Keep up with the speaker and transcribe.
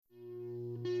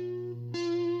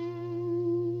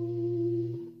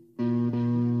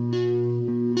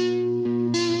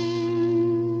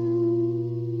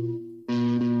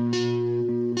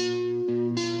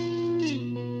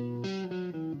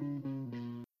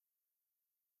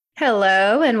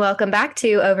Hello, and welcome back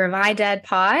to Over My Dead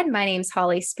Pod. My name's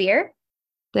Holly Spear.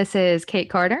 This is Kate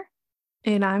Carter.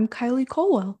 And I'm Kylie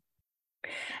Colwell.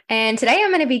 And today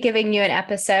I'm going to be giving you an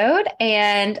episode,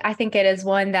 and I think it is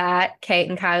one that Kate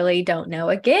and Kylie don't know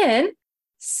again.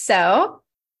 So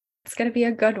it's going to be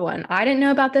a good one. I didn't know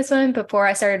about this one before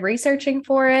I started researching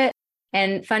for it.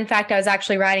 And fun fact, I was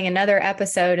actually writing another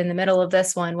episode in the middle of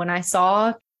this one when I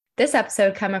saw this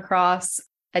episode come across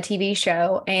a TV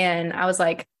show, and I was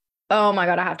like, oh my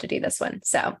God, I have to do this one.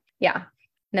 So yeah. And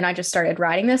then I just started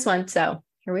writing this one. So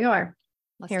here we are.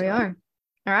 Here we are.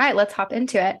 All right, let's hop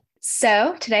into it.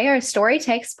 So today our story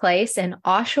takes place in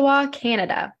Oshawa,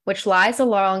 Canada, which lies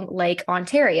along Lake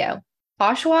Ontario.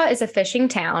 Oshawa is a fishing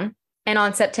town. And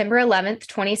on September 11th,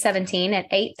 2017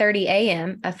 at 8:30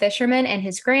 a.m., a fisherman and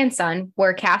his grandson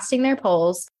were casting their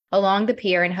poles along the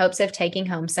pier in hopes of taking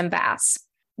home some bass.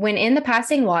 When in the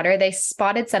passing water, they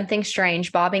spotted something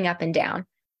strange bobbing up and down.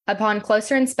 Upon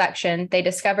closer inspection, they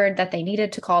discovered that they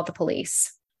needed to call the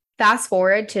police. Fast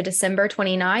forward to December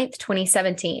 29th,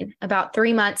 2017, about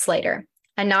 3 months later,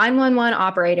 a 911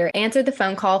 operator answered the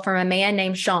phone call from a man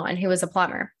named Sean, who was a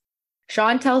plumber.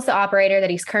 Sean tells the operator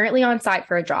that he's currently on site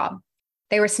for a job.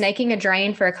 They were snaking a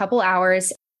drain for a couple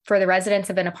hours for the residents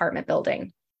of an apartment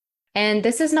building. And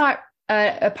this is not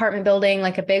an apartment building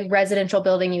like a big residential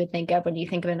building you would think of when you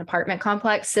think of an apartment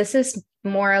complex. This is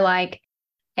more like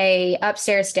a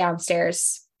upstairs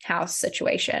downstairs house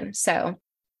situation. So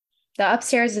the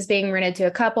upstairs is being rented to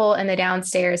a couple and the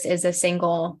downstairs is a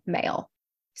single male.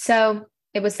 So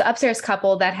it was the upstairs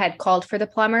couple that had called for the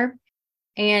plumber,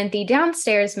 and the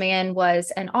downstairs man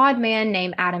was an odd man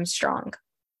named Adam Strong.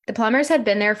 The plumbers had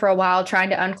been there for a while trying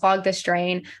to unclog this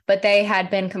drain, but they had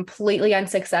been completely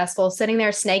unsuccessful, sitting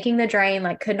there snaking the drain,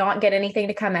 like could not get anything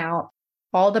to come out.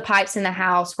 All the pipes in the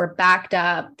house were backed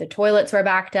up. The toilets were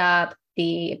backed up.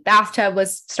 The bathtub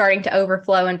was starting to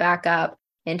overflow and back up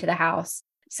into the house.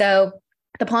 So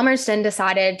the plumbers then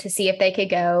decided to see if they could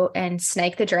go and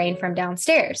snake the drain from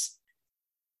downstairs.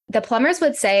 The plumbers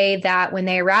would say that when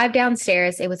they arrived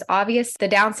downstairs, it was obvious the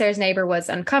downstairs neighbor was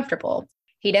uncomfortable.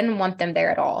 He didn't want them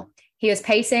there at all. He was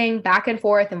pacing back and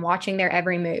forth and watching their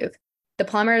every move. The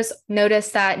plumbers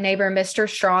noticed that neighbor Mr.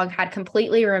 Strong had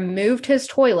completely removed his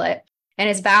toilet and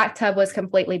his bathtub was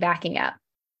completely backing up.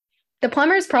 The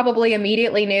plumbers probably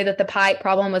immediately knew that the pipe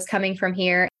problem was coming from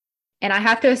here, and I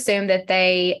have to assume that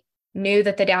they knew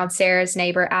that the downstairs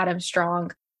neighbor, Adam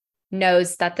Strong,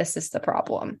 knows that this is the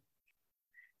problem.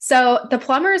 So the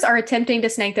plumbers are attempting to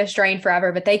snake this drain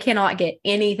forever, but they cannot get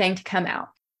anything to come out.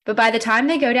 But by the time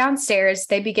they go downstairs,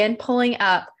 they begin pulling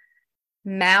up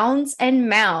mounds and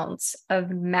mounds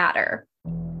of matter.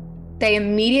 They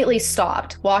immediately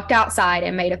stopped, walked outside,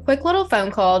 and made a quick little phone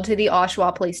call to the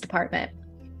Oshawa Police Department.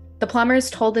 The plumbers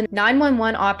told the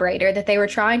 911 operator that they were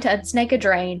trying to unsnake a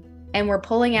drain and were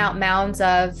pulling out mounds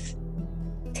of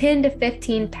 10 to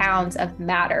 15 pounds of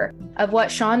matter, of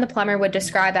what Sean the plumber would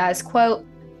describe as, quote,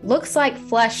 looks like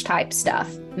flesh type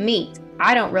stuff, meat.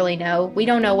 I don't really know. We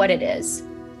don't know what it is.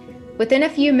 Within a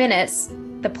few minutes,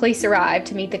 the police arrived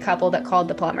to meet the couple that called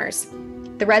the plumbers.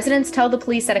 The residents tell the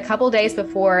police that a couple days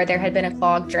before there had been a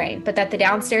clogged drain, but that the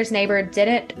downstairs neighbor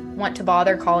didn't want to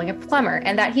bother calling a plumber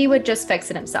and that he would just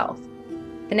fix it himself.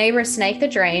 The neighbor snaked the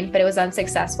drain, but it was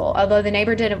unsuccessful. Although the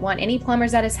neighbor didn't want any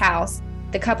plumbers at his house,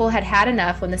 the couple had had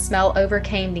enough when the smell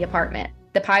overcame the apartment.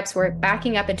 The pipes were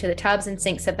backing up into the tubs and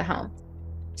sinks of the home.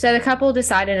 So the couple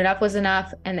decided enough was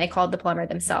enough and they called the plumber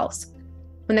themselves.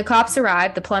 When the cops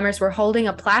arrived, the plumbers were holding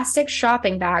a plastic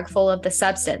shopping bag full of the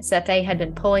substance that they had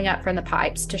been pulling up from the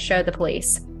pipes to show the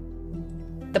police.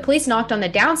 The police knocked on the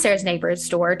downstairs neighbor's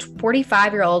door,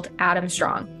 45-year-old Adam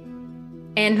Strong.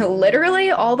 And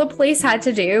literally all the police had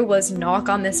to do was knock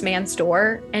on this man's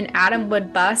door, and Adam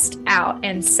would bust out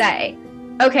and say,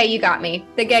 okay, you got me.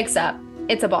 The gig's up.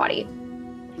 It's a body.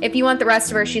 If you want the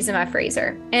rest of her, she's in my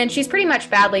freezer. And she's pretty much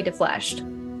badly defleshed.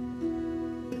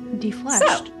 Defleshed?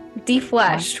 So,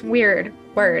 defleshed. Weird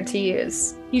word to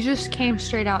use. He just came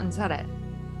straight out and said it.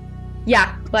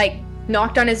 Yeah, like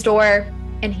knocked on his door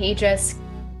and he just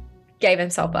gave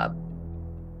himself up.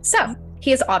 So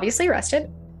he is obviously arrested.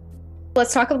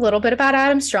 Let's talk a little bit about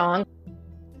Adam Strong.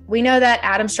 We know that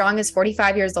Adam Strong is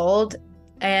 45 years old,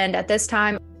 and at this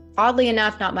time, oddly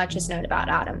enough, not much is known about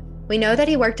Adam. We know that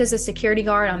he worked as a security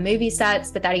guard on movie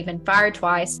sets, but that he'd been fired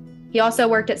twice. He also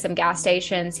worked at some gas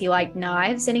stations. He liked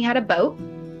knives, and he had a boat,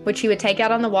 which he would take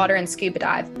out on the water and scuba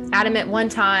dive. Adam at one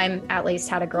time at least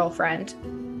had a girlfriend.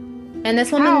 And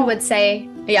this woman would say,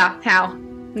 yeah, how?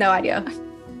 No idea.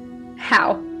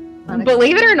 How?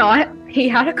 Believe it or not, he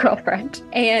had a girlfriend.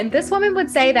 And this woman would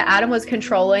say that Adam was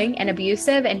controlling and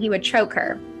abusive and he would choke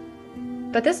her.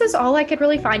 But this is all I could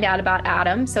really find out about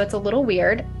Adam, so it's a little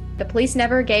weird. The police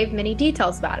never gave many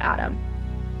details about Adam.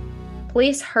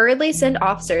 Police hurriedly send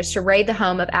officers to raid the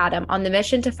home of Adam on the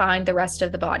mission to find the rest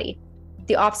of the body.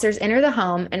 The officers enter the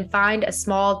home and find a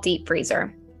small deep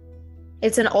freezer.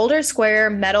 It's an older square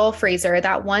metal freezer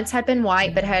that once had been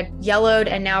white but had yellowed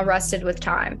and now rusted with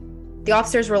time. The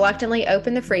officers reluctantly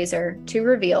open the freezer to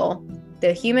reveal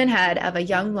the human head of a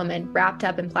young woman wrapped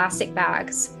up in plastic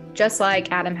bags, just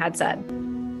like Adam had said.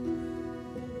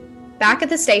 Back at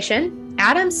the station,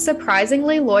 Adam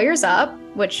surprisingly lawyers up,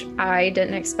 which I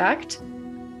didn't expect.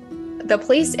 The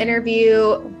police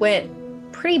interview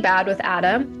went pretty bad with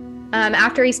Adam.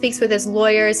 After he speaks with his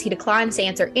lawyers, he declines to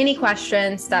answer any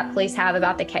questions that police have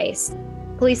about the case.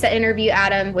 Police that interview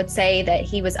Adam would say that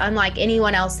he was unlike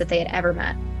anyone else that they had ever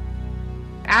met.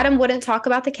 Adam wouldn't talk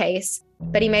about the case,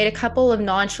 but he made a couple of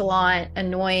nonchalant,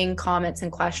 annoying comments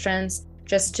and questions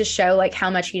just to show like how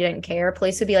much he didn't care.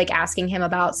 Police would be like asking him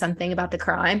about something about the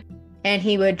crime, and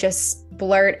he would just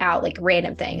blurt out like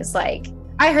random things like,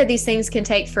 "I heard these things can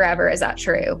take forever. Is that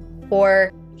true?"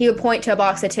 Or he would point to a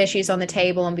box of tissues on the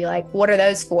table and be like, "What are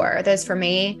those for? Are those for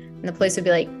me?" And the police would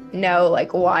be like, "No,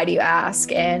 like, why do you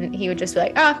ask?" And he would just be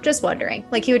like, "Oh, just wondering."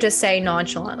 Like he would just say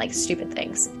nonchalant, like stupid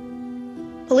things.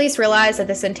 Police realize that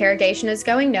this interrogation is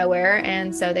going nowhere,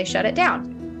 and so they shut it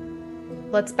down.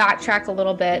 Let's backtrack a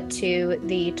little bit to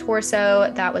the torso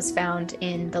that was found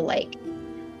in the lake.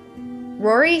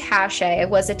 Rory Hache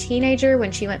was a teenager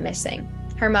when she went missing.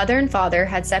 Her mother and father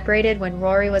had separated when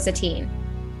Rory was a teen.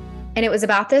 And it was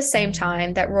about this same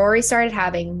time that Rory started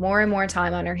having more and more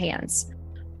time on her hands.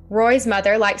 Rory's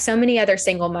mother, like so many other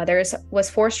single mothers, was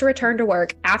forced to return to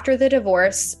work after the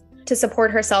divorce to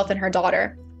support herself and her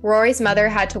daughter. Rory's mother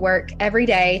had to work every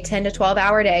day, 10 to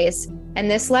 12-hour days, and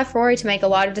this left Rory to make a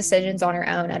lot of decisions on her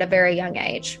own at a very young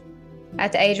age,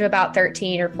 at the age of about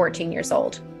 13 or 14 years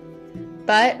old.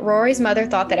 But Rory's mother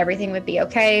thought that everything would be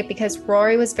okay because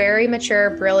Rory was very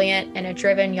mature, brilliant, and a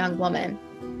driven young woman.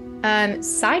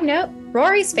 Side note,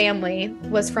 Rory's family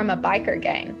was from a biker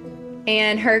gang,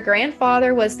 and her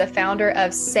grandfather was the founder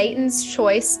of Satan's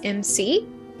Choice MC,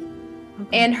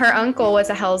 and her uncle was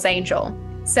a Hell's Angel.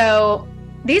 So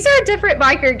these are different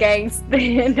biker gangs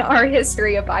than our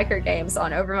history of biker games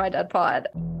on Over My Dead Pod.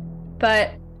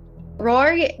 But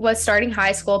Rory was starting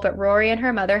high school, but Rory and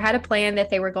her mother had a plan that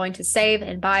they were going to save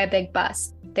and buy a big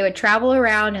bus. They would travel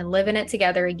around and live in it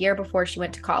together a year before she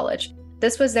went to college.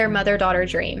 This was their mother-daughter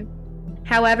dream.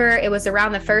 However, it was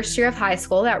around the first year of high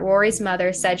school that Rory's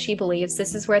mother said she believes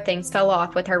this is where things fell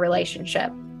off with her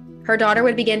relationship. Her daughter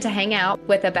would begin to hang out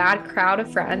with a bad crowd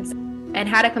of friends and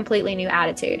had a completely new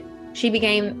attitude. She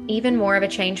became even more of a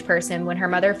changed person when her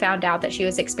mother found out that she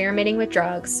was experimenting with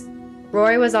drugs.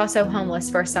 Rory was also homeless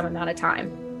for some amount of time.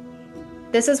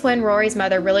 This is when Rory's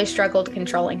mother really struggled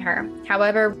controlling her.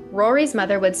 However, Rory's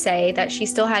mother would say that she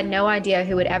still had no idea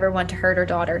who would ever want to hurt her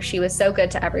daughter. She was so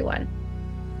good to everyone.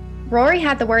 Rory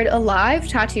had the word alive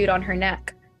tattooed on her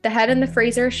neck. The head in the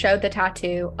freezer showed the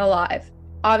tattoo, alive.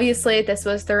 Obviously, this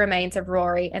was the remains of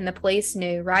Rory, and the police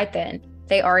knew right then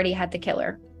they already had the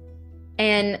killer.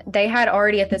 And they had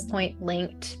already at this point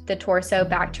linked the torso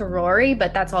back to Rory,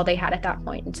 but that's all they had at that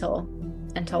point until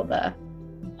the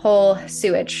whole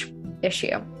sewage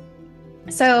issue.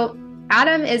 So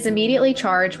Adam is immediately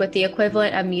charged with the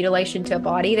equivalent of mutilation to a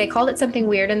body. They called it something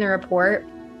weird in the report.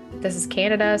 This is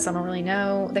Canada, so I don't really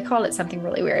know. They called it something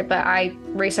really weird, but I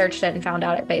researched it and found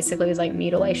out it basically was like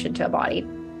mutilation to a body.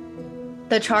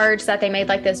 The charge that they made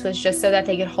like this was just so that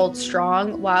they could hold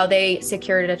strong while they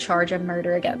secured a charge of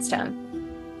murder against him.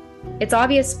 It's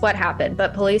obvious what happened,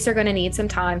 but police are going to need some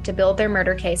time to build their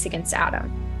murder case against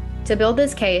Adam. To build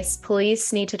this case,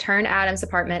 police need to turn Adam's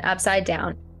apartment upside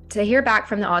down to hear back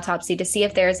from the autopsy to see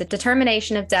if there is a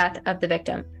determination of death of the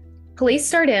victim. Police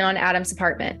start in on Adam's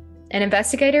apartment. An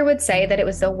investigator would say that it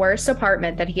was the worst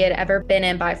apartment that he had ever been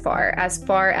in by far as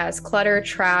clutter,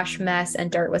 trash, mess,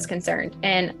 and dirt was concerned.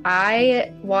 And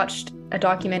I watched a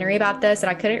documentary about this, and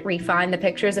I couldn't re-find the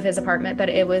pictures of his apartment, but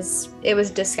it was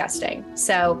disgusting.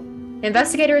 So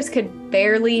investigators could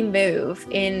barely move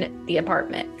in the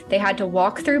apartment. They had to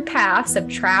walk through paths of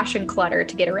trash and clutter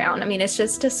to get around. I mean, it's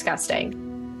just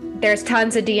disgusting. There's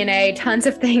tons of DNA, tons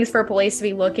of things for police to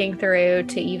be looking through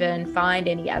to even find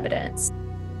any evidence.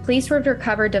 Police would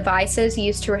recover devices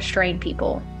used to restrain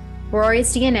people.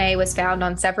 Rory's DNA was found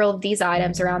on several of these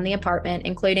items around the apartment,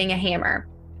 including a hammer.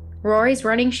 Rory's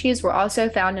running shoes were also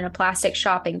found in a plastic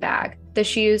shopping bag. The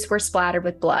shoes were splattered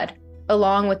with blood,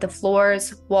 along with the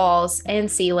floors, walls, and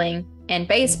ceiling and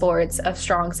baseboards of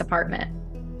Strong's apartment.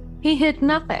 He hid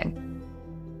nothing.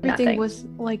 Everything was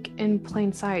like in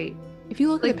plain sight. If you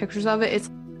look at the pictures of it,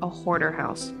 it's a hoarder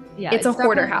house. Yeah, It's a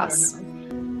hoarder definitely house.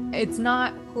 It's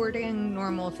not hoarding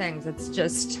normal things. It's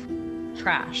just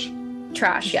trash.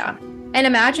 Trash, yeah. And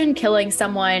imagine killing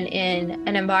someone in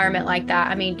an environment like that.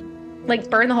 I mean, like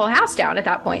burn the whole house down at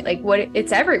that point. Like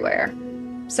it's everywhere.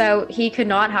 So he could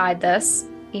not hide this,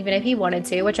 even if he wanted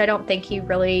to, which I don't think he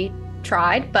really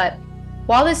tried. But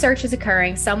while the search is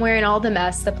occurring, somewhere in all the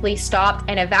mess, the police stopped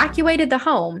and evacuated the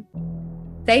home.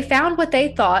 They found what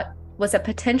they thought was a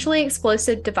potentially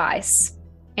explosive device,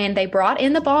 and they brought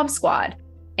in the bomb squad,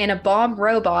 and a bomb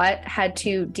robot had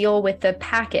to deal with the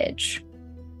package.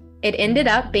 It ended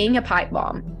up being a pipe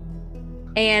bomb,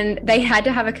 and they had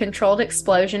to have a controlled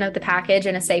explosion of the package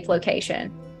in a safe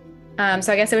location.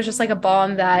 So I guess it was just like a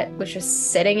bomb that was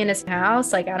just sitting in his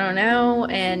house, like, I don't know,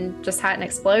 and just hadn't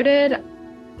exploded.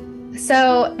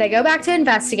 So they go back to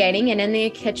investigating, and in the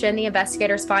kitchen, the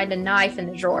investigators find a knife in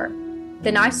the drawer.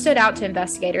 The knife stood out to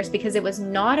investigators because it was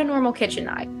not a normal kitchen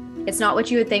knife. It's not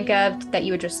what you would think of that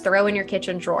you would just throw in your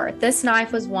kitchen drawer. This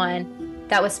knife was one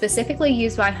that was specifically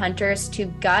used by hunters to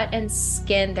gut and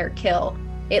skin their kill.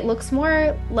 It looks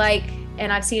more like,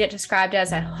 and I've seen it described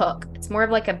as a hook. It's more of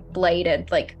like a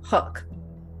bladed like hook.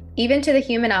 Even to the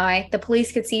human eye, the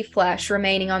police could see flesh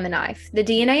remaining on the knife. The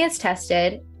DNA is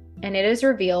tested, and it is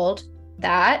revealed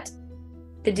that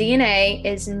the DNA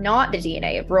is not the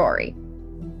DNA of Rory.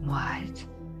 What?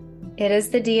 It is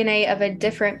the DNA of a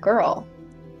different girl,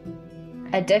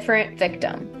 a different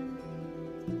victim.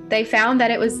 They found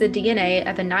that it was the DNA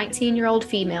of a 19-year-old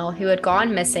female who had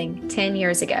gone missing 10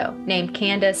 years ago, named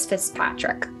Candace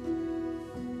Fitzpatrick.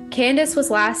 Candace was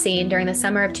last seen during the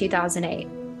summer of 2008.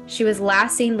 She was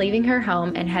last seen leaving her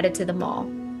home and headed to the mall.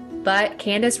 But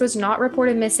Candace was not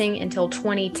reported missing until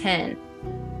 2010.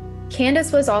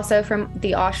 Candace was also from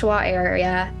the Oshawa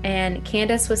area, and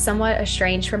Candace was somewhat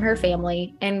estranged from her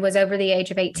family and was over the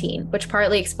age of 18, which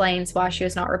partly explains why she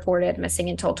was not reported missing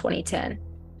until 2010.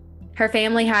 Her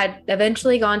family had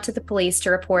eventually gone to the police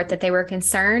to report that they were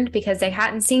concerned because they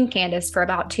hadn't seen Candace for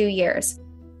about 2 years,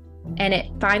 and it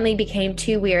finally became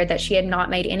too weird that she had not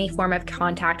made any form of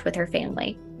contact with her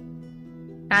family.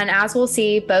 And as we'll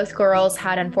see, both girls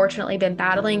had unfortunately been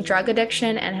battling drug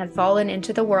addiction and had fallen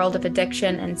into the world of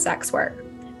addiction and sex work.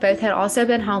 Both had also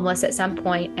been homeless at some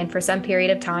point and for some period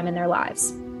of time in their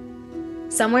lives.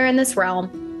 Somewhere in this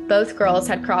realm, both girls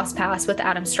had crossed paths with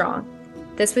Adam Strong.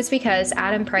 This was because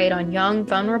Adam preyed on young,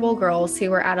 vulnerable girls who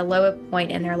were at a low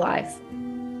point in their life.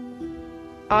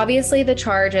 Obviously, the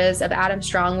charges of Adam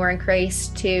Strong were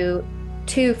increased to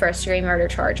 2 first-degree murder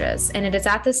charges, and it is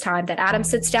at this time that Adam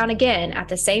sits down again at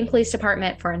the same police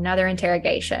department for another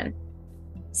interrogation.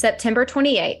 September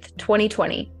 28th,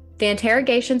 2020, the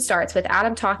interrogation starts with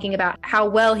Adam talking about how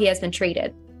well he has been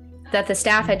treated, that the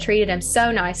staff had treated him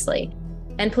so nicely,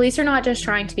 and police are not just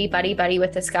trying to be buddy-buddy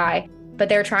with this guy, but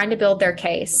they're trying to build their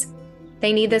case.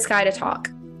 They need this guy to talk.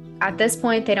 At this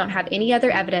point, they don't have any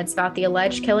other evidence about the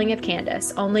alleged killing of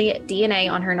Candace, only DNA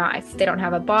on her knife. They don't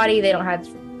have a body, they don't have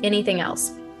anything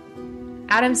else.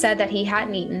 Adam said that he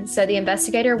hadn't eaten, so the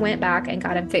investigator went back and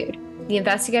got him food. The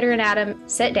investigator and Adam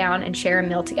sit down and share a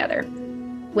meal together.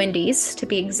 Wendy's, to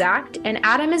be exact, and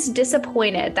Adam is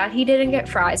disappointed that he didn't get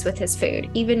fries with his food,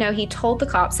 even though he told the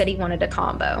cops that he wanted a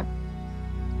combo.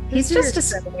 He's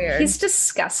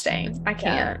disgusting. I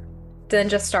can't. Yeah. Then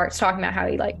just starts talking about how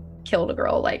he killed a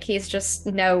girl. He's just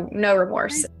no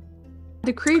remorse.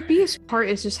 The creepiest part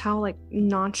is just how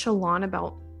nonchalant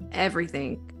about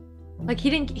everything.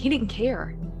 He didn't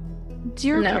care.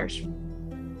 Zero cares.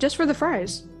 Just for the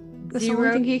fries. That's the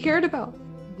only thing he cared about.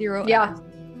 Zero. Yeah.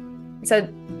 So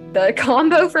the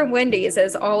combo from Wendy's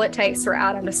is all it takes for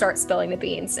Adam to start spilling the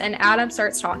beans. And Adam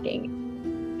starts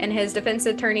talking. And his defense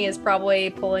attorney is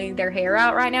probably pulling their hair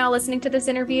out right now listening to this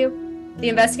interview. The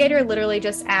investigator literally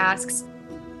just asks,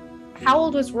 how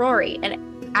old was Rory?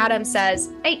 And Adam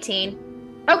says,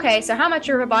 18. Okay, so how much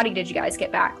of her body did you guys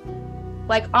get back?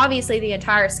 Obviously the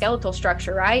entire skeletal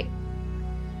structure, right?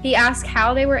 He asked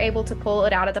how they were able to pull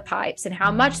it out of the pipes and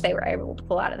how much they were able to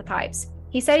pull out of the pipes.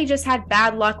 He said he just had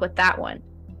bad luck with that one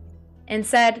and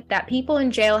said that people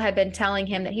in jail had been telling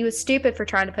him that he was stupid for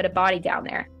trying to put a body down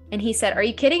there. And he said, are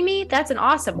you kidding me? That's an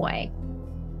awesome way.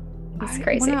 It's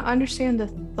crazy. I want to understand the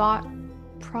thought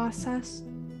process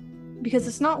because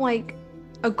it's not like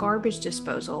a garbage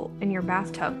disposal in your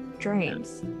bathtub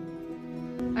drains.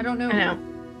 I don't know. I know.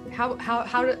 How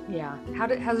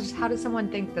does someone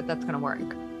think that that's gonna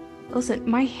work? Listen,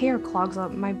 my hair clogs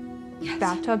up my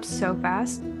bathtub so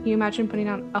fast. Can you imagine putting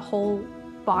on a whole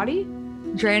body?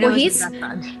 Drano, well,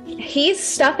 he's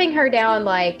stuffing her down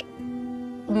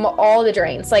all the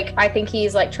drains. I think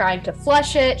he's trying to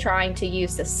flush it, trying to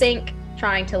use the sink,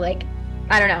 trying to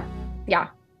I don't know. Yeah.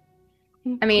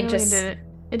 I mean, Clearly just it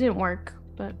didn't work,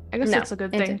 but I guess No, that's a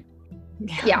good it thing.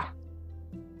 yeah.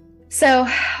 So,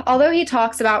 although he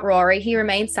talks about Rory, he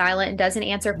remains silent and doesn't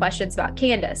answer questions about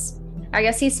Candace. I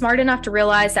guess he's smart enough to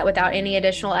realize that without any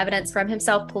additional evidence from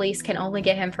himself, police can only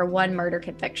get him for one murder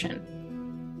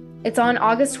conviction. It's on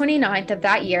August 29th of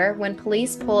that year when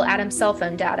police pull Adam's cell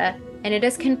phone data, and it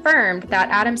is confirmed that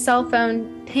Adam's cell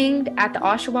phone pinged at the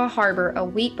Oshawa Harbor a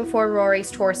week before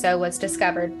Rory's torso was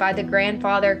discovered by the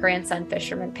grandfather-grandson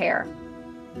fisherman pair.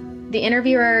 The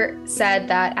interviewer said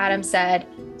that Adam said,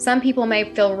 "Some people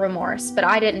may feel remorse, but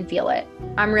I didn't feel it.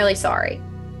 I'm really sorry."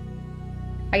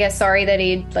 I guess sorry that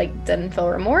he didn't feel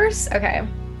remorse. Okay.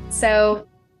 So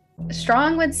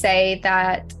Strong would say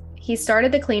that he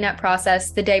started the cleanup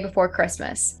process the day before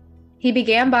Christmas. He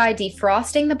began by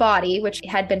defrosting the body, which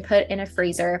had been put in a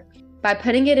freezer, by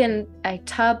putting it in a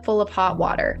tub full of hot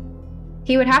water.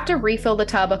 He would have to refill the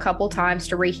tub a couple times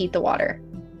to reheat the water.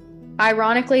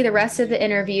 Ironically, the rest of the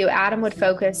interview, Adam would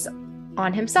focus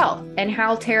on himself and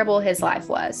how terrible his life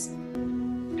was.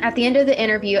 At the end of the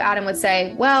interview, Adam would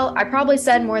say, "Well, I probably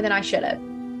said more than I should have."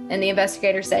 And the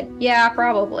investigator said, "Yeah,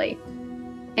 probably."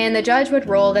 And the judge would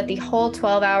rule that the whole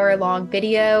 12-hour-long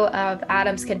video of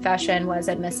Adam's confession was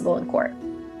admissible in court.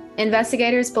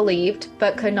 Investigators believed,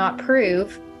 but could not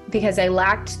prove, because they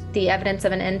lacked the evidence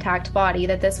of an intact body,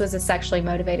 that this was a sexually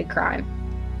motivated crime.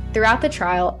 Throughout the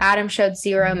trial, Adam showed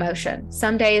zero emotion.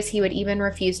 Some days he would even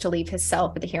refuse to leave his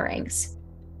cell for the hearings.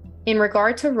 In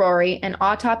regard to Rory, an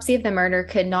autopsy of the murder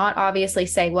could not obviously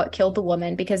say what killed the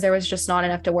woman because there was just not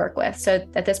enough to work with. So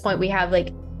at this point, we have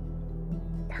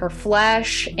her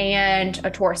flesh and a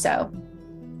torso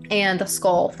and the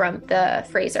skull from the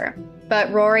freezer.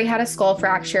 But Rory had a skull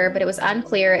fracture, but it was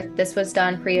unclear if this was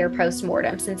done pre or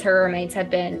post-mortem since her remains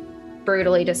had been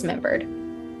brutally dismembered.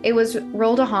 It was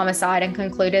ruled a homicide and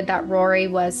concluded that Rory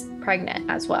was pregnant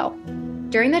as well.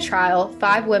 During the trial,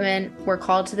 5 women were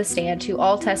called to the stand who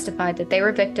all testified that they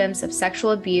were victims of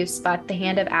sexual abuse by the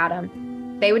hand of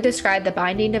Adam. They would describe the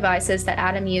binding devices that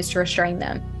Adam used to restrain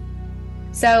them.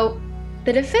 So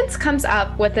the defense comes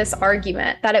up with this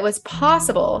argument that it was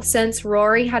possible, since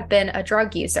Rory had been a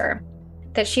drug user,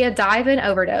 that she had died of an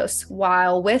overdose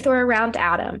while with or around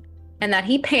Adam, and that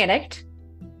he panicked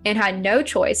and had no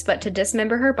choice but to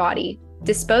dismember her body,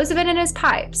 dispose of it in his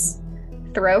pipes,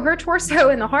 throw her torso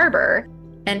in the harbor,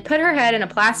 and put her head in a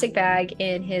plastic bag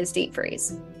in his deep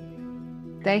freeze.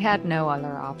 They had no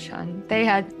other option. They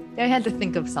had to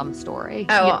think of some story.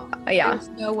 Oh, yeah. There's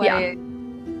no way. Yeah.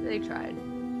 They tried.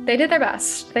 They did their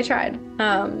best. They tried.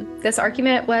 This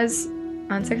argument was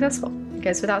unsuccessful, it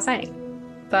goes without saying.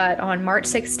 But on March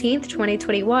 16th,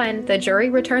 2021, the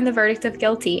jury returned the verdict of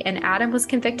guilty, and Adam was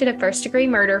convicted of first-degree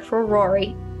murder for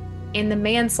Rory in the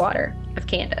manslaughter of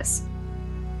Candace.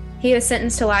 He was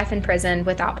sentenced to life in prison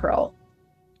without parole.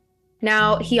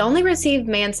 Now, he only received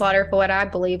manslaughter for what I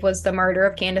believe was the murder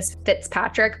of Candace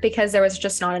Fitzpatrick because there was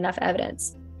just not enough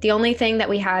evidence. The only thing that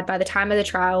we had by the time of the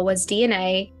trial was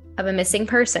DNA of a missing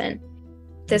person.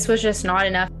 This was just not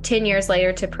enough 10 years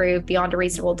later to prove beyond a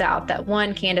reasonable doubt that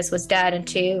 1, Candace was dead, and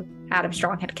 2, Adam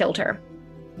Strong had killed her.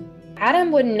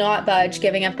 Adam would not budge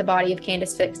giving up the body of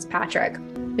Candace Fitzpatrick.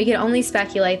 We can only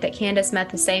speculate that Candace met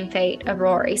the same fate of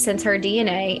Rory, since her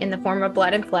DNA in the form of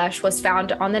blood and flesh was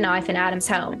found on the knife in Adam's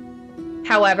home.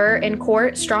 However, in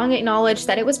court, Strong acknowledged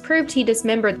that it was proved he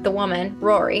dismembered the woman,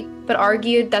 Rory, but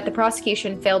argued that the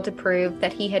prosecution failed to prove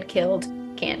that he had killed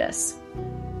Candace.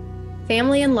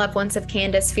 Family and loved ones of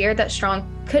Candace feared that Strong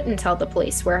couldn't tell the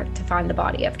police where to find the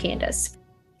body of Candace,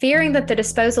 fearing that the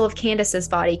disposal of Candace's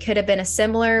body could have been a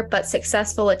similar but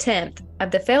successful attempt of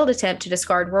the failed attempt to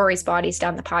discard Rory's bodies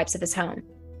down the pipes of his home.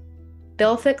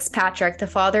 Bill Fitzpatrick, the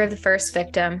father of the first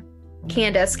victim,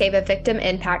 Candace, gave a victim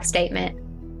impact statement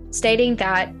stating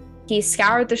that he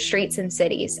scoured the streets and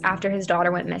cities after his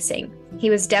daughter went missing. He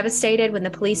was devastated when the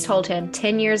police told him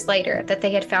 10 years later that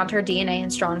they had found her DNA in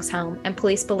Strong's home, and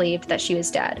police believed that she was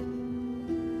dead.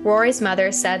 Rory's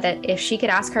mother said that if she could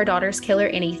ask her daughter's killer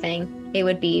anything, it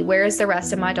would be, "Where is the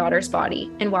rest of my daughter's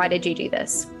body, and why did you do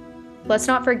this?" Let's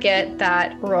not forget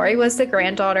that Rory was the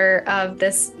granddaughter of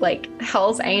this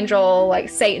Hell's Angel,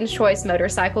 Satan's Choice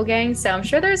motorcycle gang, so I'm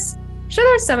sure there's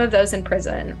some of those in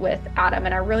prison with Adam,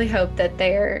 and I really hope that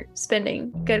they're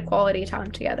spending good quality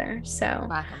time together. So,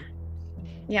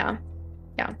 yeah.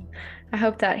 I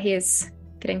hope that he's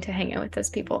getting to hang out with those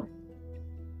people.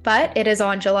 But it is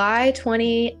on July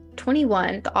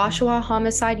 2021, the Oshawa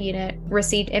Homicide Unit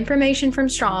received information from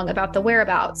Strong about the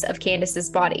whereabouts of Candace's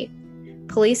body.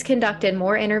 Police conducted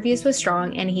more interviews with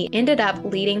Strong, and he ended up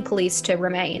leading police to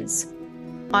remains.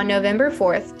 On November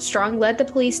 4th, Strong led the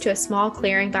police to a small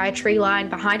clearing by a tree line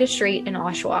behind a street in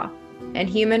Oshawa. and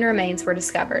human remains were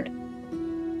discovered.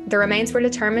 The remains were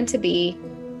determined to be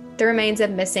the remains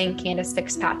of missing Candace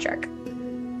Fitzpatrick.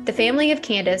 The family of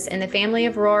Candace and the family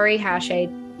of Rory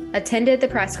Hashade attended the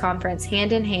press conference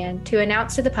hand in hand to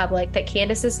announce to the public that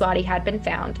Candace's body had been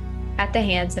found at the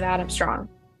hands of Adam Strong.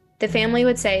 The family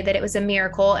would say that it was a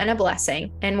miracle and a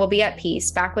blessing and will be at peace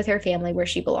back with her family where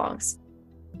she belongs.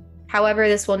 However,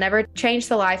 this will never change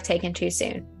the life taken too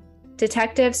soon.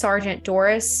 Detective Sergeant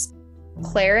Doris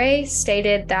Clary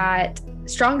stated that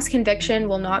Strong's conviction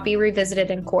will not be revisited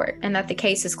in court and that the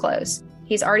case is closed.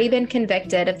 He's already been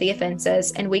convicted of the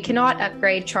offenses, and we cannot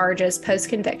upgrade charges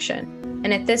post-conviction.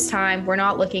 And at this time, we're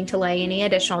not looking to lay any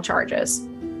additional charges.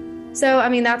 So, I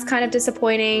mean, that's kind of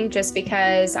disappointing just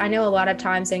because I know a lot of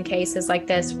times in cases like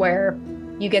this where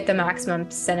you get the maximum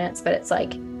sentence, but it's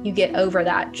like you get over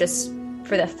that just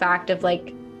for the fact of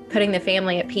like putting the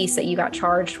family at peace that you got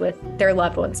charged with their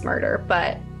loved one's murder.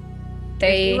 But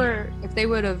if they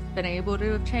would have been able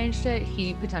to have changed it,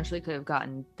 he potentially could have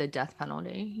gotten the death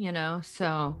penalty, you know?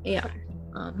 So yeah,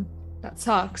 that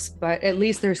sucks, but at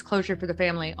least there's closure for the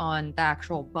family on the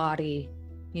actual body,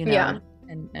 you know, yeah.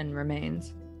 and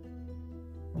remains.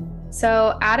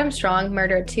 So Adam Strong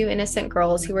murdered 2 innocent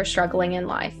girls who were struggling in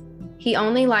life. He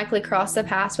only likely crossed the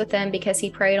paths with them because he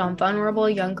preyed on vulnerable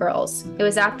young girls. It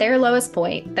was at their lowest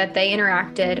point that they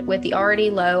interacted with the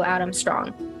already low Adam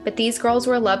Strong. But these girls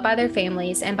were loved by their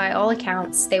families, and by all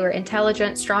accounts, they were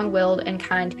intelligent, strong-willed, and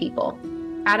kind people.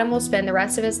 Adam will spend the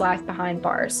rest of his life behind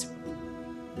bars.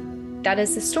 That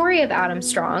is the story of Adam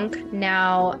Strong.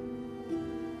 Now,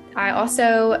 I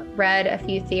also read a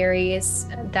few theories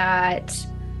that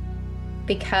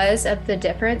because of the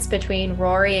difference between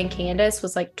Rory and Candace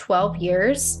was like 12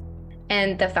 years,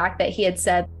 and the fact that he had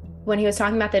said when he was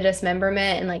talking about the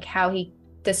dismemberment and like how he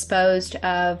disposed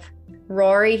of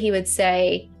Rory, he would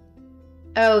say,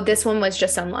 oh, this one was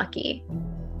just unlucky.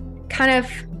 Kind of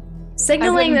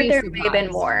signaling that there may have been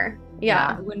more.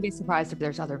 Yeah. I wouldn't be surprised if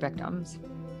there's other victims.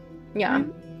 Yeah.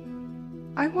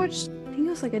 I watched, I think it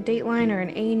was like a Dateline or an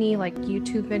A&E like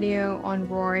YouTube video on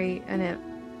Rory, and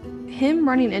him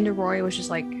running into Rory was just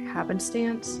like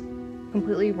happenstance,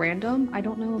 completely random. I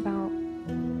don't know about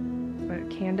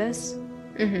Candace.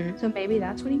 Mm-hmm. So maybe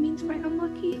that's what he means by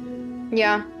unlucky.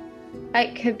 Yeah,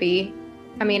 it could be.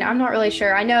 I mean, I'm not really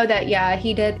sure. I know that, yeah,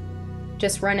 he did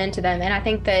just run into them. And I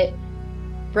think that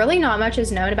really not much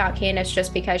is known about Candace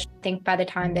just because I think by the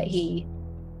time that he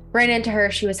ran into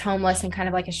her, she was homeless and kind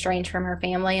of like estranged from her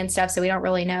family and stuff. So we don't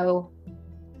really know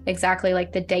exactly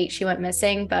like the date she went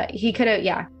missing, but he could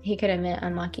have meant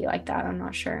unlucky like that. I'm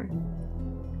not sure.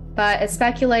 But it's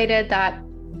speculated that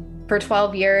for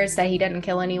 12 years that he didn't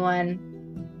kill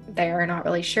anyone. They are not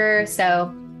really sure.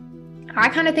 So I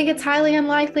kind of think it's highly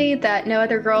unlikely that no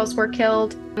other girls were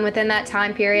killed within that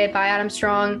time period by Adam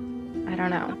Strong. I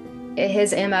don't know.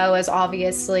 His MO is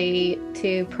obviously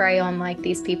to prey on like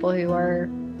these people who are,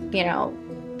 you know,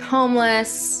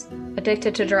 homeless,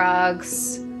 addicted to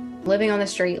drugs, living on the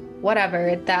street,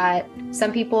 whatever, that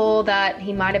some people that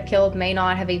he might have killed may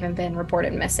not have even been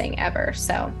reported missing ever.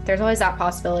 So there's always that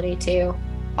possibility too.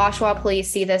 Oshawa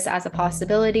police see this as a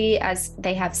possibility, as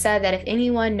they have said that if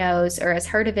anyone knows or has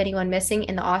heard of anyone missing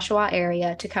in the Oshawa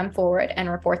area to come forward and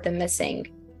report them missing.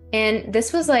 And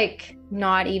this was like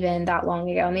not even that long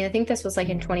ago. I mean, I think this was like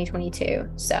in 2022.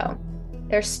 So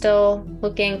they're still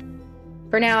looking.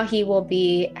 For now, he will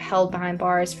be held behind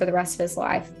bars for the rest of his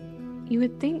life. You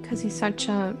would think because he's such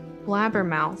a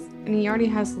blabbermouth and he already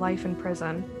has life in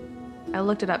prison. I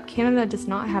looked it up. Canada does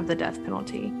not have the death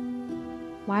penalty.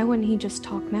 Why wouldn't he just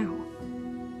talk now?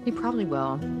 He probably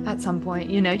will at some point.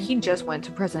 You know, he just went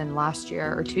to prison last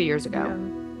year or 2 years ago.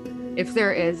 Yeah. If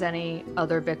there is any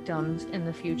other victims in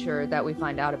the future that we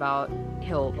find out about,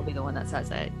 he'll be the one that says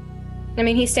it. I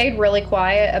mean, he stayed really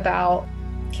quiet about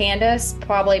Candace,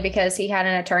 probably because he had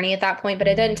an attorney at that point, but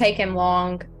it didn't take him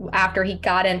long after he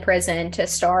got in prison to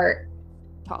start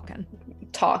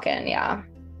talking, yeah,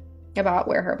 about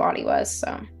where her body was.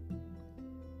 So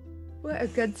what a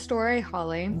good story,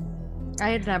 Holly. I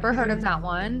had never heard of that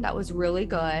one. That was really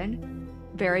good.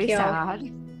 Very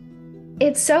sad.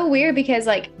 It's so weird because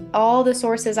like all the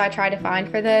sources I tried to find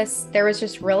for this, there was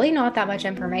just really not that much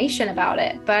information about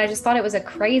it, but I just thought it was a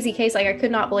crazy case. Like I could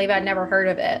not believe I'd never heard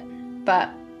of it. But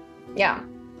yeah,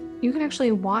 you can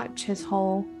actually watch his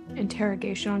whole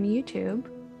interrogation on YouTube.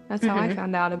 That's how I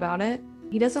found out about it.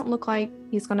 He doesn't look like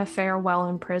he's going to fare well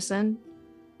in prison,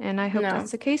 and I hope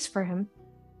that's the case for him.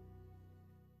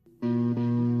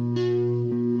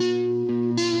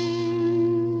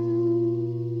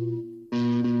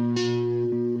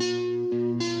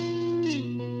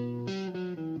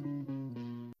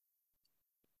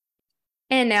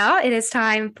 And now it is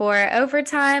time for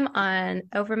overtime on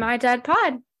Over My Dead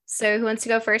Pod. So who wants to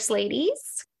go first,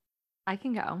 ladies? I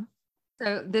can go.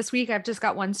 So this week I've just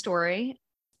got one story.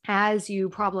 As you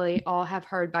probably all have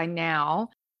heard by now,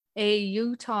 a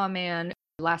Utah man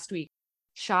last week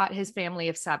shot his family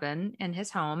of 7 in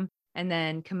his home and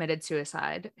then committed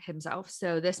suicide himself.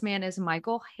 So this man is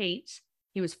Michael Haight.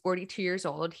 He was 42 years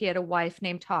old. He had a wife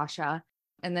named Tasha,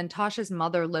 and then Tasha's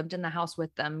mother lived in the house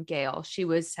with them, Gail. She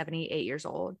was 78 years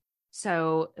old.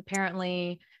 So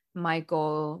apparently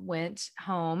Michael went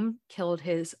home, killed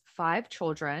his 5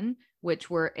 children, which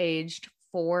were aged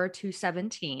 4 to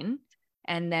 17,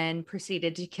 and then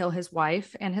proceeded to kill his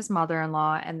wife and his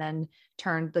mother-in-law, and then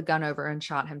turned the gun over and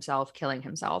shot himself, killing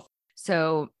himself.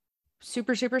 So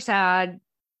super, super sad.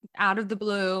 Out of the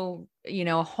blue,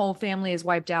 a whole family is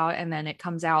wiped out. And then it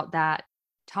comes out that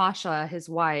Tasha, his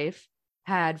wife,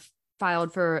 had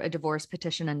filed for a divorce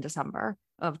petition in December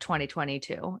of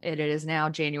 2022. It is now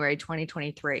January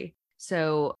 2023.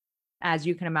 So as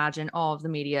you can imagine, all of the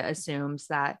media assumes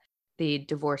that the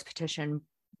divorce petition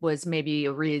was maybe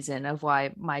a reason of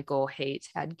why Michael Haight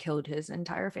had killed his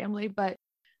entire family. But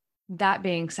that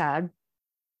being said,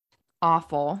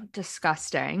 awful,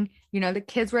 disgusting. The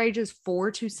kids were ages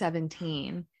 4 to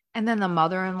 17. And then the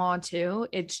mother-in-law too.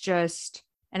 It's just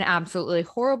an absolutely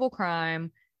horrible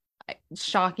crime.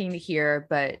 Shocking to hear,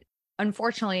 but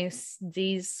unfortunately,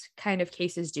 these kind of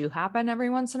cases do happen every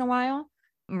once in a while.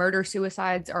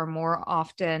 Murder-suicides are more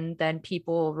often than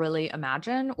people really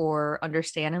imagine or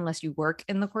understand unless you work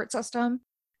in the court system.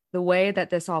 The way that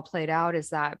this all played out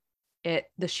is that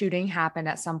the shooting happened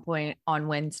at some point on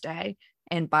Wednesday,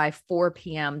 and by 4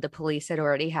 p.m., the police had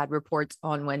already had reports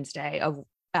on Wednesday of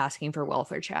asking for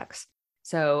welfare checks.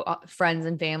 So friends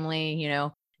and family,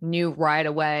 knew right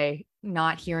away.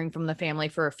 Not hearing from the family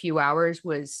for a few hours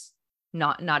was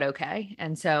not okay.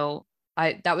 And so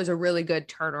that was a really good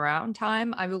turnaround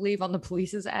time, I believe, on the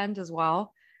police's end as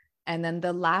well. And then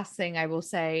the last thing I will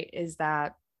say is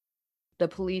that the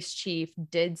police chief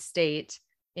did state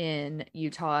in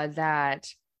Utah that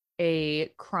a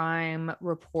crime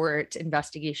report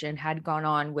investigation had gone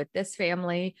on with this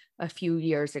family a few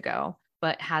years ago,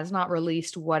 but has not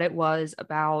released what it was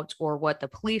about or what the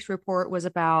police report was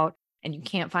about. And you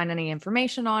can't find any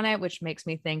information on it, which makes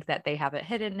me think that they have it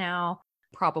hidden now,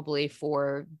 probably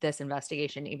for this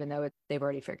investigation, even though they've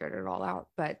already figured it all out.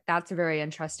 But that's a very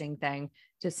interesting thing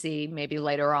to see maybe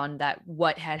later on, that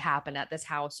what had happened at this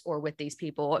house or with these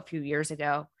people a few years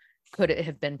ago, could it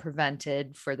have been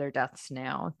prevented for their deaths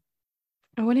now?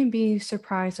 I wouldn't be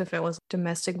surprised if it was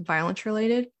domestic violence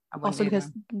related. Also, because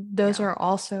those are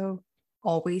also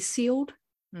always sealed.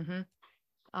 Mm-hmm.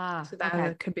 So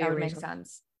that could be that a would reason. make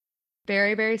sense.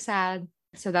 Very, very sad.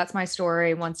 So that's my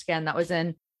story. Once again, that was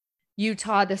in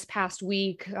Utah this past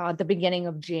week, the beginning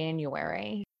of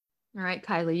January. All right,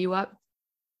 Kylie, you up?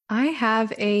 I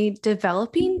have a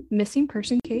developing missing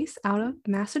person case out of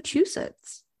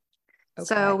Massachusetts. Okay.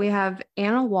 So we have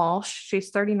Anna Walsh. She's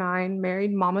 39,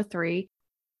 married, mom of 3.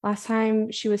 Last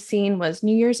time she was seen was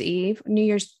New Year's Eve. New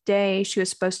Year's Day, she was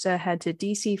supposed to head to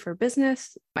DC for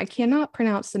business. I cannot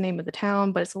pronounce the name of the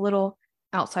town, but it's a little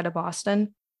outside of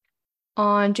Boston.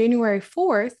 On January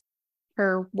 4th,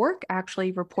 her work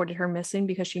actually reported her missing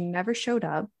because she never showed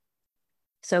up.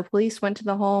 So police went to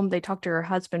the home. They talked to her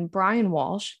husband, Brian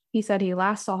Walsh. He said he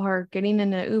last saw her getting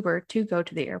in an Uber to go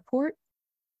to the airport.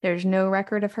 There's no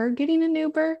record of her getting an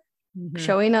Uber,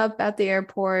 showing up at the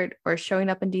airport, or showing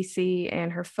up in DC,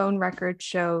 and her phone records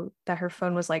show that her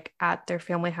phone was at their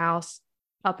family house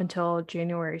up until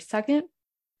January 2nd.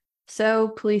 So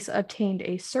police obtained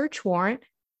a search warrant,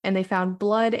 and they found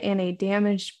blood and a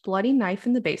damaged bloody knife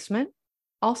in the basement.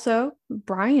 Also,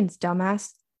 Brian's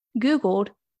dumbass Googled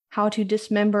how to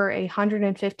dismember a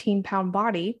 115-pound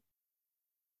body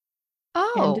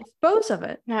and dispose of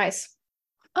it. Nice.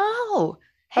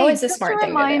 Hey, always a just smart a thing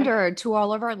reminder to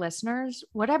all of our listeners,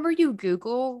 whatever you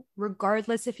Google,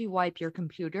 regardless if you wipe your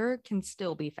computer, can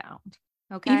still be found.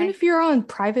 Okay. Even if you're on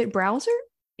private browser,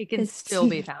 it can still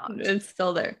be found. It's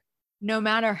still there. No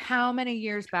matter how many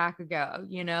years back ago,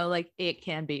 it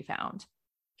can be found.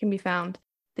 Can be found.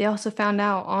 They also found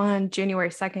out on January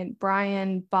 2nd,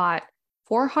 Brian bought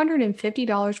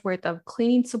 $450 worth of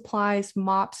cleaning supplies,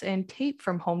 mops, and tape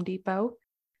from Home Depot,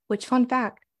 which, fun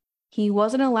fact, he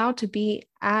wasn't allowed to be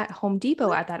at Home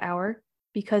Depot at that hour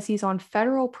because he's on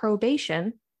federal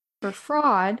probation for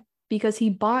fraud because he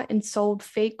bought and sold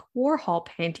fake Warhol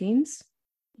paintings.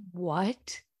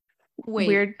 What? Wait.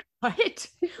 Weird. What?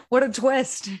 What a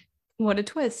twist. What a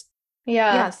twist.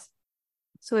 Yeah. Yes.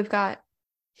 So we've got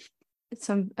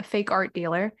a fake art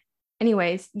dealer.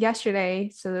 Anyways, yesterday,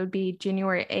 so it would be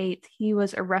January 8th, he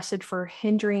was arrested for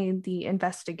hindering the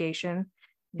investigation.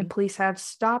 And police have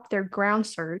stopped their ground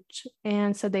search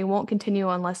and said they won't continue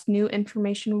unless new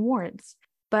information warrants.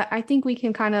 But I think we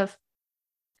can kind of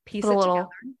Piece put it a little, together.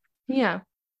 yeah.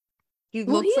 He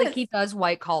Well, looks he like is. he does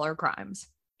white collar crimes.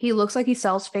 He looks like he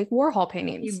sells fake Warhol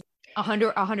paintings.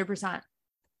 100%.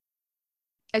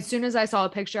 As soon as I saw a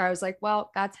picture, I was like,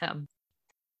 well, that's him.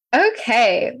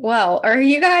 Okay. Well, are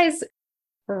you guys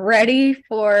ready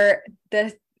for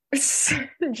the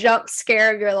jump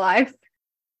scare of your life?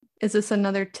 Is this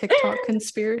another TikTok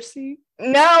conspiracy?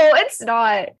 No, it's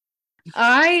not.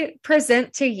 I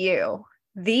present to you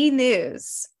the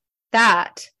news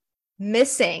that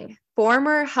missing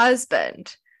former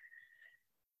husband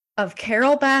of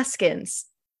Carol Baskins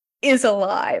is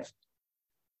alive.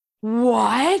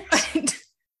 What?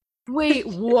 Wait,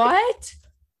 what?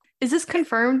 Is this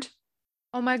confirmed?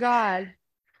 Oh my God.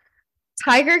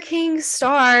 Tiger King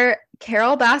star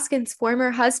Carol Baskin's former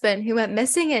husband, who went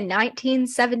missing in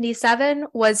 1977,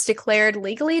 was declared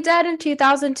legally dead in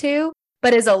 2002,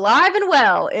 but is alive and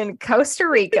well in Costa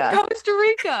Rica. Costa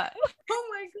Rica. Oh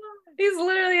my God. He's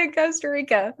literally in Costa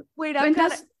Rica. Wait, And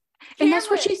that's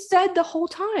what she said the whole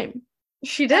time.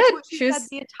 She That's did. what she said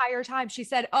the entire time. She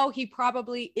said, oh, he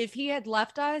probably, if he had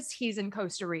left us, he's in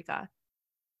Costa Rica.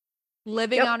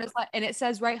 Living on his life. And it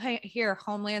says right here,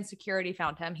 Homeland Security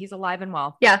found him. He's alive and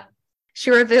well. Yeah. She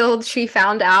revealed she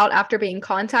found out after being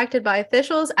contacted by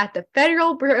officials at the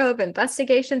Federal Bureau of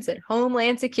Investigations and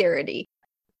Homeland Security.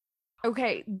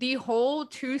 Okay, the whole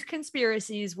two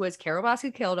conspiracies was Carol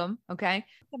Baskin killed him. Okay,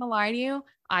 I'm gonna lie to you.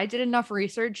 I did enough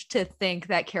research to think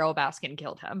that Carol Baskin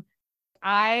killed him.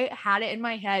 I had it in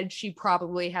my head. She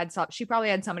probably had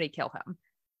somebody kill him.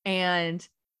 And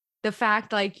the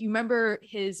fact, like, you remember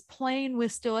his plane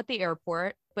was still at the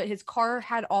airport, but his car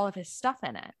had all of his stuff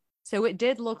in it. So it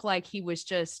did look like it was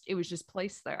just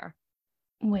placed there.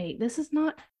 Wait, this is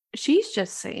not, she's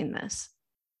just saying this.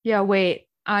 Yeah, wait.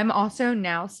 I'm also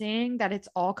now seeing that it's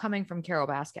all coming from Carol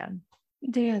Baskin.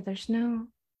 Yeah, this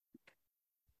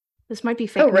might be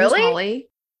fake Oh, news, really? Molly.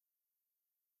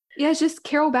 Yeah, it's just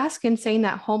Carol Baskin saying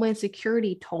that Homeland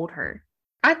Security told her.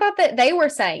 I thought that they were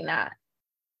saying that.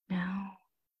 No.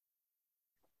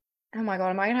 Oh my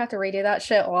God, am I going to have to redo that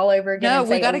shit all over again? No, and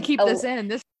we say got to keep this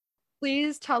in.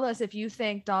 Please tell us if you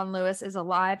think Don Lewis is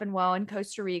alive and well in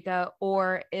Costa Rica,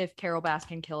 or if Carol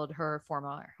Baskin killed her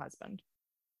former husband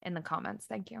in the comments.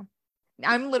 Thank you.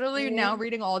 I'm literally now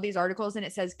reading all these articles and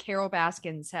it says Carol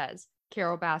Baskin says.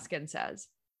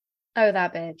 Oh,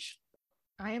 that bitch.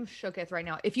 I am shooketh right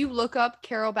now. If you look up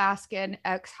Carol Baskin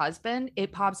ex-husband,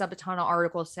 it pops up a ton of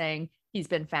articles saying he's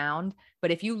been found. But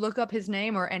if you look up his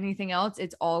name or anything else,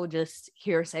 it's all just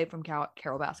hearsay from Carol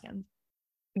Baskin.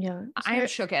 Yeah. I am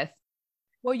shooketh.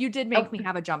 Well, you did make me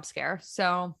have a jump scare.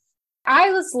 So I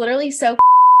was literally so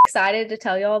excited to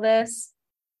tell you all this.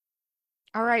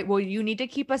 all right. Well, you need to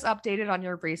keep us updated on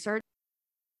your research.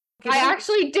 I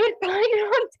actually did find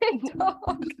it on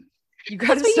TikTok. You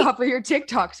got to stop with your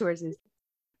TikTok sources.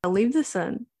 I'll leave this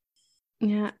in.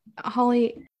 Yeah.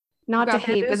 Holly, not to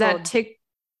hate, but that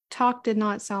TikTok did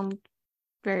not sound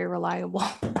very reliable.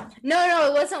 No,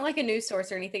 it wasn't like a news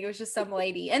source or anything. It was just some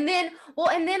lady. And then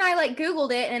I like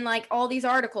Googled it and like all these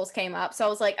articles came up. So I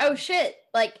was like, oh shit,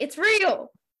 like it's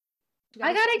real.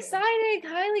 I got excited,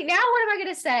 Kylie. Now what am I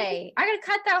going to say? I got to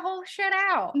cut that whole shit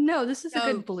out. No, this is a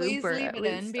good Please blooper. leave At it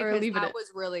least, in because that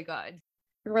was really good.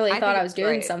 I really thought I was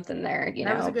doing something there,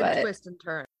 that was a good twist and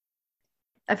turn.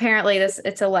 Apparently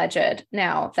it's alleged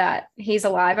now that he's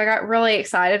alive. I got really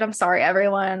excited. I'm sorry,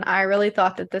 everyone. I really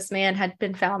thought that this man had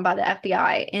been found by the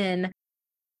FBI in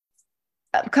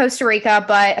Costa Rica,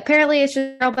 but apparently it's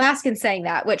just Carol Baskins saying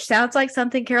that, which sounds like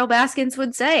something Carol Baskins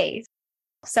would say.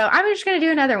 So I'm just going to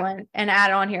do another one and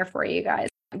add on here for you guys.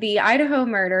 The Idaho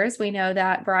murders, we know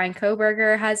that Brian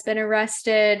Koberger has been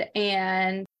arrested,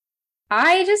 and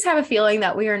I just have a feeling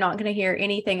that we are not going to hear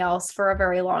anything else for a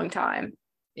very long time.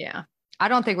 Yeah. I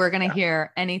don't think we're going to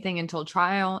hear anything until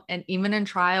trial. And even in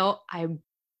trial, I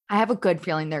have a good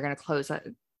feeling they're going to close it.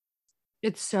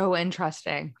 It's so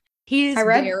interesting. He's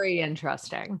very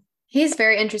interesting. He's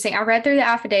very interesting. I read through the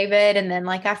affidavit, and then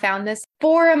like I found this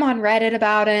forum on Reddit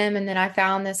about him. And then I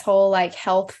found this whole like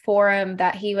health forum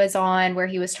that he was on where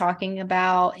he was talking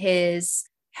about his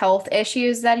health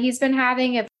issues that he's been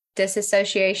having of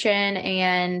disassociation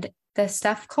and the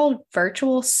stuff called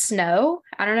virtual snow.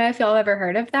 I don't know if y'all ever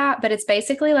heard of that, but it's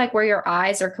basically like where your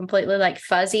eyes are completely like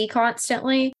fuzzy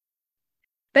constantly.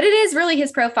 But it is really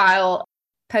his profile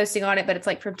posting on it, but it's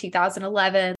like from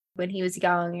 2011 when he was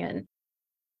young. And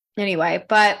anyway,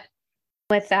 but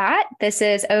With that, this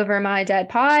is Over My Dead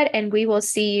Pod, and we will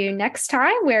see you next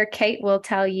time where Kate will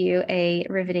tell you a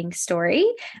riveting story.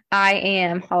 I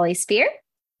am Holly Spear.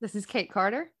 This is Kate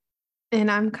Carter. And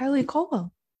I'm Kylie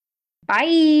Colwell.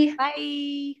 Bye.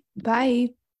 Bye.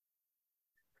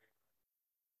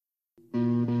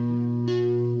 Bye.